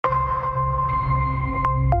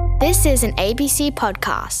This is an ABC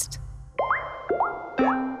podcast.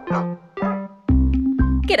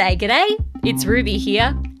 G'day. It's Ruby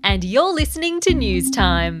here, and you're listening to News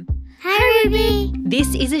Time. Hi, Ruby.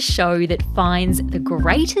 This is a show that finds the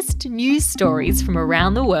greatest news stories from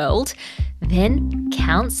around the world, then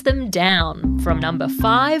counts them down from number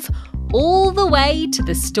 5 all the way to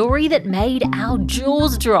the story that made our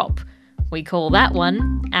jaws drop. We call that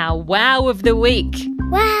one our Wow of the Week.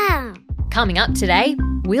 Wow. Coming up today,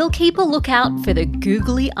 we'll keep a lookout for the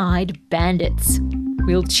googly-eyed bandits.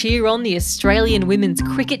 We'll cheer on the Australian women's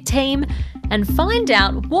cricket team and find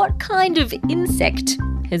out what kind of insect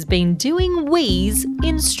has been doing wheeze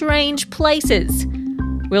in strange places.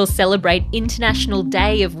 We'll celebrate International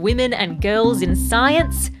Day of Women and Girls in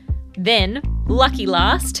Science. Then, lucky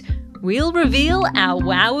last, we'll reveal our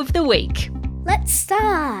Wow of the Week. Let's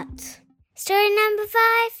start. Story number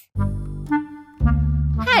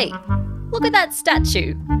 5. Hey, look at that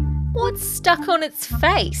statue. What's stuck on its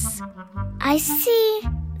face? I see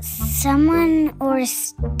someone or a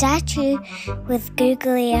statue with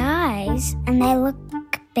googly eyes, and they look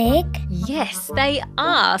big. Yes, they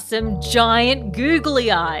are some giant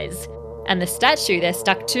googly eyes. And the statue they're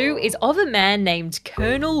stuck to is of a man named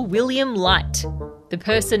Colonel William Light, the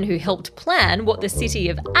person who helped plan what the city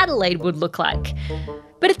of Adelaide would look like.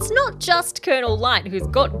 But it's not just Colonel Light who's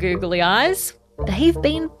got googly eyes. They've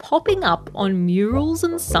been popping up on murals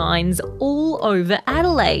and signs all over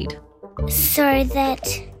Adelaide. So that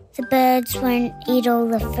the birds won't eat all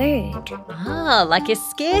the food. Ah, like a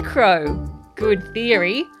scarecrow. Good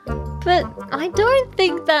theory. But I don't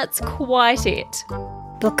think that's quite it.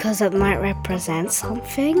 Because it might represent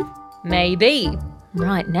something? Maybe.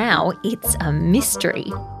 Right now, it's a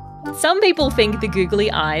mystery. Some people think the googly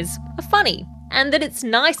eyes are funny and that it's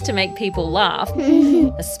nice to make people laugh,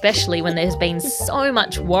 especially when there's been so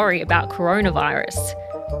much worry about coronavirus.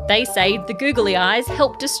 They say the googly eyes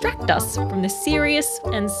help distract us from the serious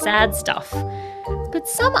and sad stuff. But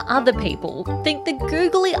some other people think the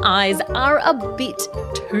googly eyes are a bit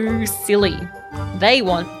too silly. They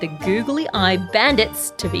want the googly eye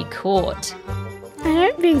bandits to be caught. I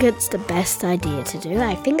don't think it's the best idea to do.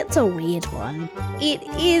 I think it's a weird one. It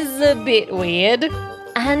is a bit weird.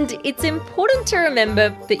 And it's important to remember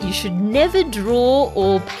that you should never draw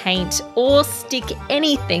or paint or stick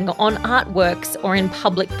anything on artworks or in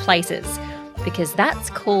public places, because that's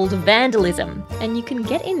called vandalism and you can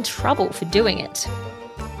get in trouble for doing it.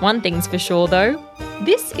 One thing's for sure though,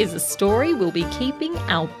 this is a story we'll be keeping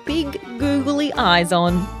our big googly eyes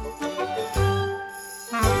on.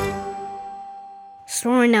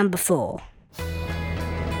 Story number 4.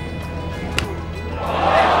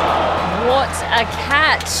 What a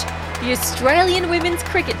catch! The Australian women's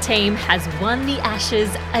cricket team has won the Ashes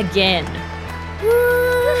again.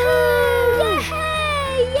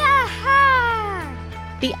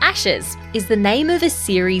 The Ashes is the name of a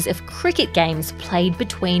series of cricket games played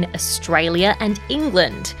between Australia and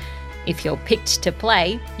England. If you're picked to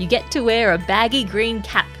play, you get to wear a baggy green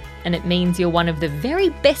cap, and it means you're one of the very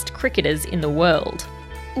best cricketers in the world.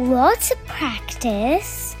 Lots of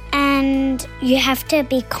practice, and you have to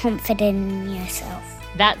be confident in yourself.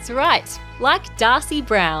 That's right, like Darcy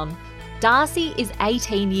Brown. Darcy is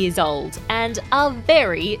 18 years old and a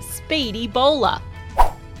very speedy bowler.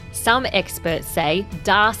 Some experts say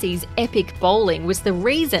Darcy's epic bowling was the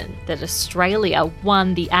reason that Australia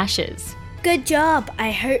won the Ashes. Good job.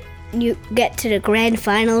 I hope you get to the grand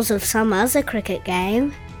finals of some other cricket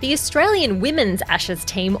game. The Australian women's Ashes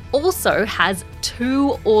team also has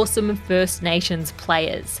 2 awesome First Nations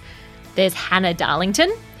players. There's Hannah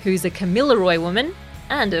Darlington, who's a Kamilaroi woman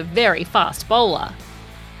and a very fast bowler.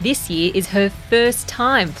 This year is her first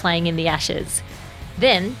time playing in the Ashes.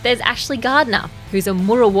 Then there's Ashley Gardner, who's a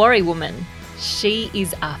Murawari woman. She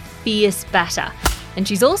is a fierce batter, and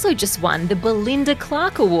she's also just won the Belinda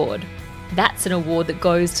Clark Award. That's an award that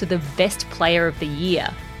goes to the best player of the year.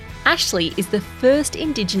 Ashley is the first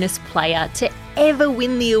Indigenous player to ever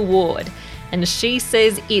win the award, and she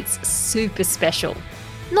says it's super special.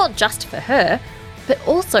 Not just for her, but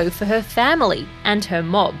also for her family and her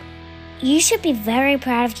mob. You should be very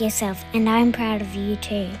proud of yourself, and I'm proud of you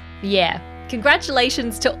too. Yeah,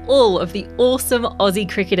 congratulations to all of the awesome Aussie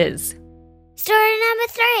cricketers. Story number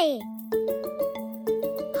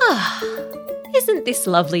 3. Isn't this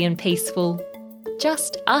lovely and peaceful?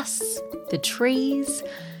 Just us, the trees,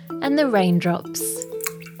 and the raindrops.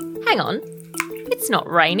 Hang on, it's not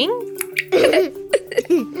raining.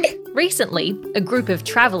 Recently, a group of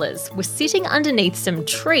travellers were sitting underneath some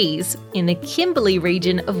trees in the Kimberley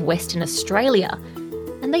region of Western Australia,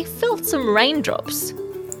 and they felt some raindrops.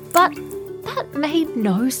 But that made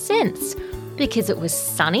no sense because it was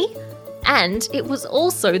sunny and it was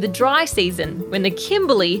also the dry season when the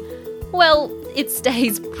Kimberley, well, it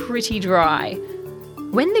stays pretty dry.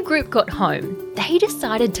 When the group got home, they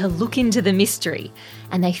decided to look into the mystery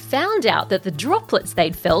and they found out that the droplets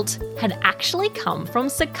they'd felt had actually come from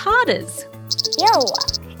cicadas. Yo,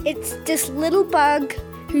 it's this little bug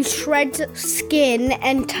who shreds skin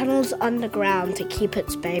and tunnels underground to keep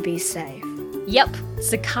its babies safe. Yep,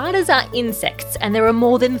 cicadas are insects and there are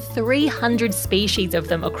more than 300 species of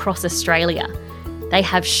them across Australia. They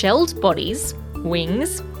have shelled bodies,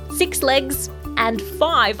 wings, 6 legs and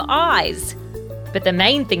 5 eyes. But the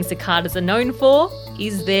main thing cicadas are known for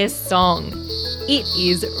is their song. It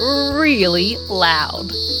is really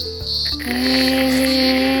loud.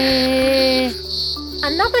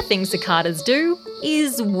 Another thing cicadas do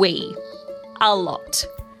is wee. A lot.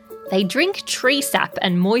 They drink tree sap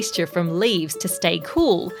and moisture from leaves to stay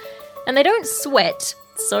cool, and they don't sweat,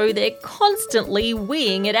 so they're constantly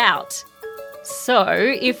weeing it out. So,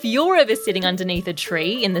 if you're ever sitting underneath a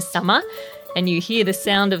tree in the summer and you hear the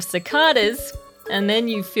sound of cicadas, and then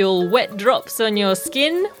you feel wet drops on your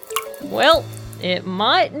skin, well, it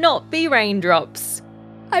might not be raindrops.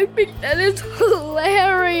 I think that is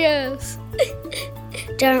hilarious.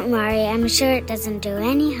 Don't worry, I'm sure it doesn't do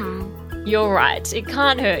any harm. You're right, it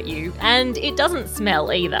can't hurt you, and it doesn't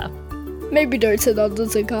smell either. Maybe don't sit under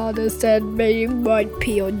cicadas, then they might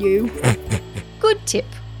pee on you. Good tip.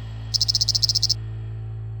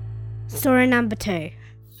 Story number 2.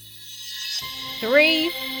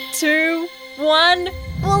 3, 2, 1,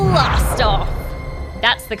 blast off!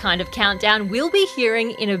 That's the kind of countdown we'll be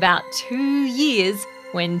hearing in about 2 years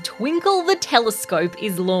when Twinkle the telescope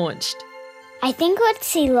is launched. I think we'll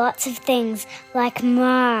see lots of things like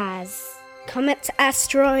Mars. Comets,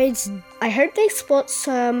 asteroids. I hope they spot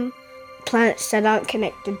some planets that aren't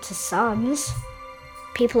connected to suns.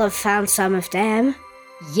 People have found some of them.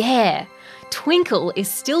 Yeah, Twinkle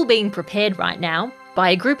is still being prepared right now by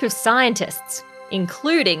a group of scientists,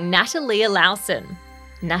 including Natalia Lawson.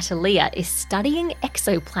 Natalia is studying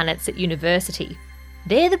exoplanets at university.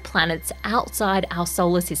 They're the planets outside our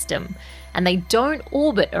solar system, and they don't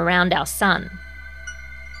orbit around our sun.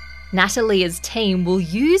 Natalia's team will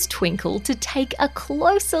use Twinkle to take a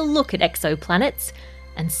closer look at exoplanets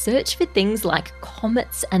and search for things like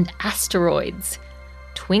comets and asteroids.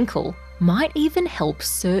 Twinkle might even help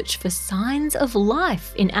search for signs of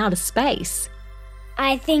life in outer space.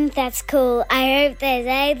 I think that's cool. I hope there's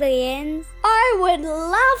aliens. I would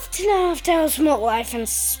love to know if there was more life in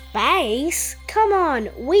space. Come on,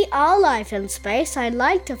 we are life in space. I'd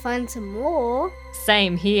like to find some more.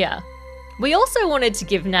 Same here. We also wanted to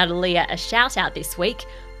give Natalia a shout out this week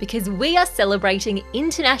because we are celebrating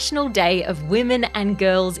International Day of Women and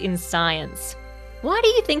Girls in Science. Why do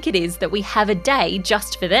you think it is that we have a day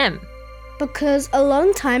just for them? Because a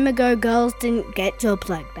long time ago, girls didn't get jobs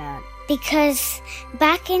like that. Because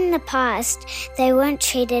back in the past, they weren't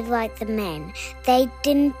treated like the men. They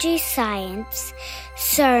didn't do science,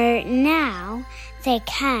 so now they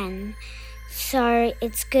can. So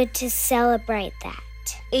it's good to celebrate that.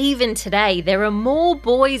 Even today, there are more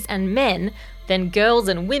boys and men than girls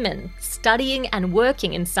and women studying and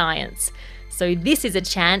working in science. So this is a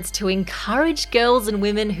chance to encourage girls and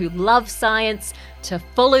women who love science to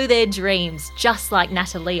follow their dreams, just like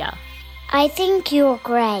Natalia. I think you're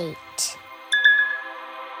great.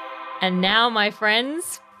 And now, my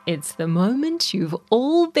friends, it's the moment you've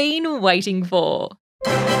all been waiting for.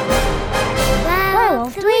 Wow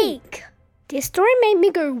of the week. This story made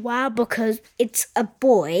me go wow because it's a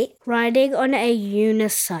boy riding on a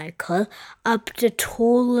unicycle up the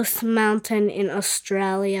tallest mountain in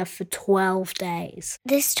Australia for 12 days.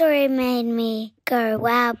 This story made me go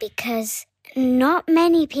wow because not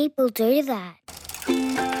many people do that.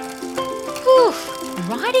 Oof.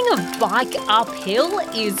 Riding a bike uphill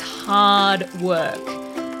is hard work.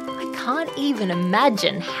 I can't even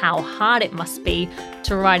imagine how hard it must be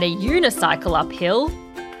to ride a unicycle uphill.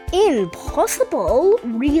 Impossible?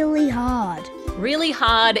 Really hard. Really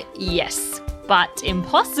hard, yes. But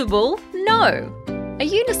impossible, no. A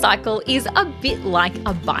unicycle is a bit like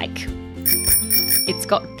a bike. It's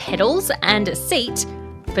got pedals and a seat,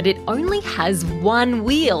 but it only has one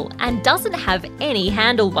wheel and doesn't have any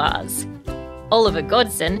handlebars. Oliver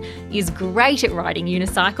Godson is great at riding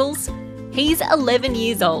unicycles. He's 11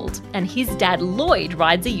 years old and his dad Lloyd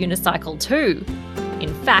rides a unicycle too.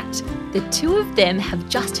 In fact, the two of them have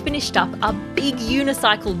just finished up a big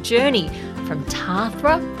unicycle journey from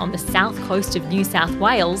Tathra on the south coast of New South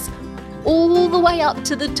Wales all the way up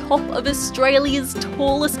to the top of Australia's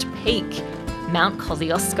tallest peak, Mount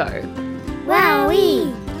Kosciuszko.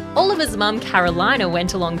 Wowee! Oliver's mum Carolina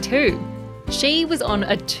went along too. She was on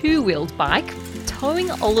a two-wheeled bike,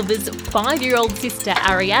 towing Oliver's 5-year-old sister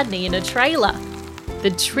Ariadne in a trailer.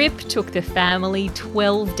 The trip took the family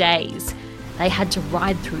 12 days. They had to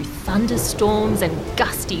ride through thunderstorms and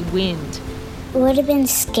gusty wind. It would have been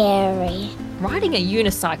scary. Riding a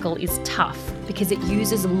unicycle is tough because it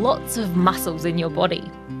uses lots of muscles in your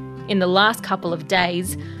body. In the last couple of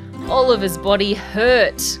days, Oliver's body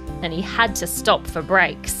hurt and he had to stop for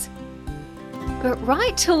breaks. But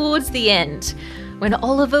right towards the end, when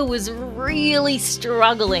Oliver was really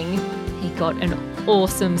struggling, he got an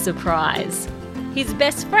awesome surprise. His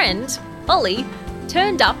best friend, Ollie,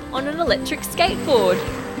 turned up on an electric skateboard.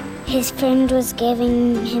 His friend was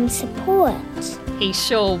giving him support. He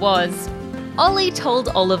sure was. Ollie told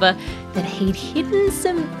Oliver that he'd hidden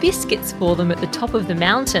some biscuits for them at the top of the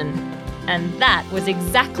mountain. And that was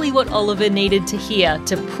exactly what Oliver needed to hear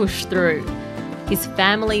to push through. His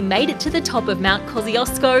family made it to the top of Mount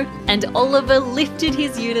Kosciuszko and Oliver lifted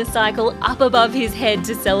his unicycle up above his head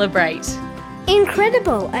to celebrate.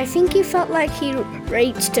 Incredible! I think he felt like he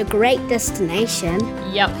reached a great destination.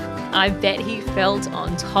 Yep, I bet he felt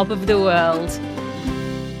on top of the world.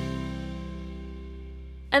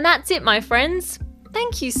 And that's it, my friends.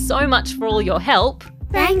 Thank you so much for all your help.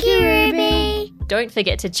 Thank you, Ruby. Don't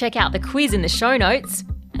forget to check out the quiz in the show notes.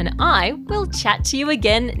 And I will chat to you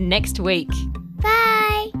again next week.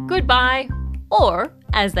 Bye. Goodbye. Or,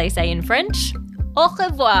 as they say in French, au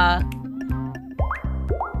revoir.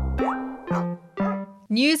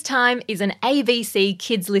 News Time is an ABC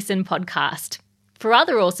Kids Listen podcast. For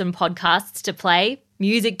other awesome podcasts to play,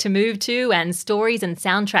 music to move to, and stories and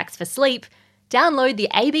soundtracks for sleep, download the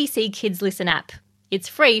ABC Kids Listen app. It's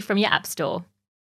free from your app store.